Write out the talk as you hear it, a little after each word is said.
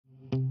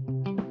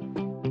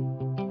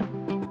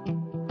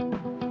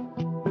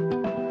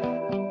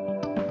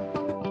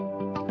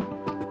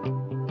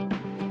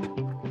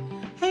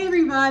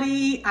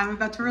everybody, I'm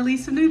about to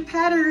release some new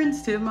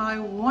patterns to my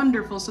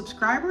wonderful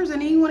subscribers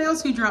and anyone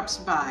else who drops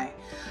by.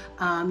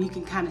 You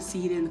can kind of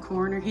see it in the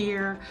corner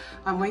here.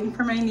 I'm waiting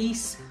for my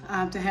niece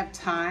to have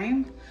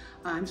time.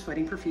 I'm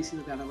sweating profusely,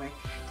 by the way,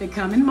 to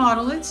come and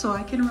model it so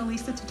I can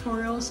release the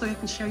tutorial so I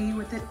can show you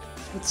with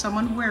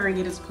someone wearing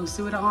it as opposed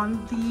to it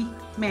on the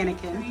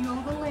mannequin. You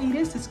know, the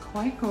latest, it's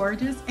quite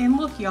gorgeous. And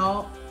look,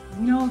 y'all,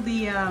 you know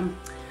the, I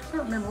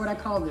don't remember what I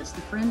call this,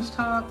 the fringe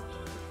top,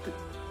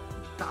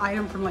 the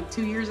item from like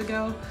 2 years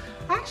ago.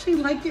 I actually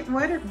like it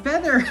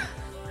better.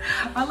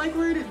 I like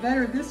wearing it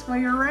better this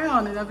way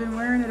around, and I've been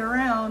wearing it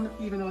around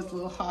even though it's a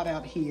little hot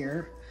out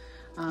here.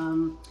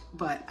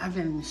 But I've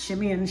been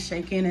shimmying,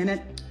 shaking in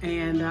it,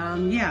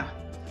 and yeah.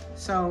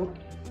 So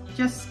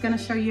just gonna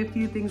show you a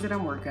few things that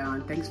I'm working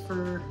on. Thanks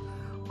for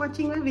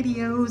watching my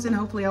videos, and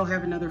hopefully I'll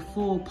have another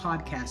full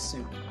podcast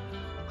soon.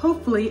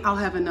 Hopefully I'll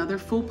have another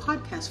full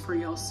podcast for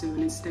y'all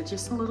soon instead of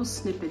just a little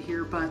snippet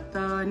here, but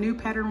the new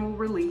pattern will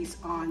release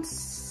on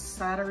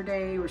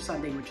Saturday or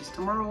Sunday, which is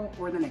tomorrow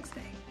or the next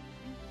day.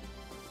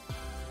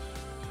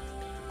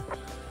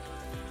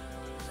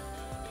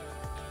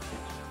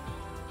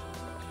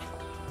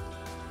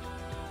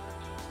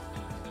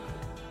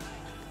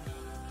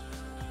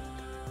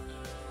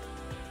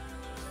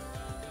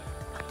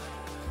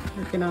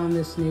 Working on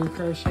this new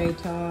crochet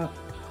top.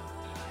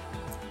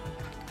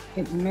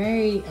 It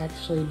may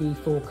actually be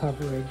full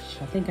coverage.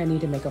 I think I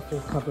need to make a full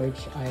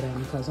coverage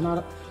item because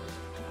not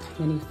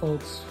many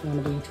folks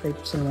want to be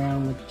traipsing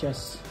around with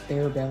just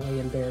bare belly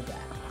and bare back.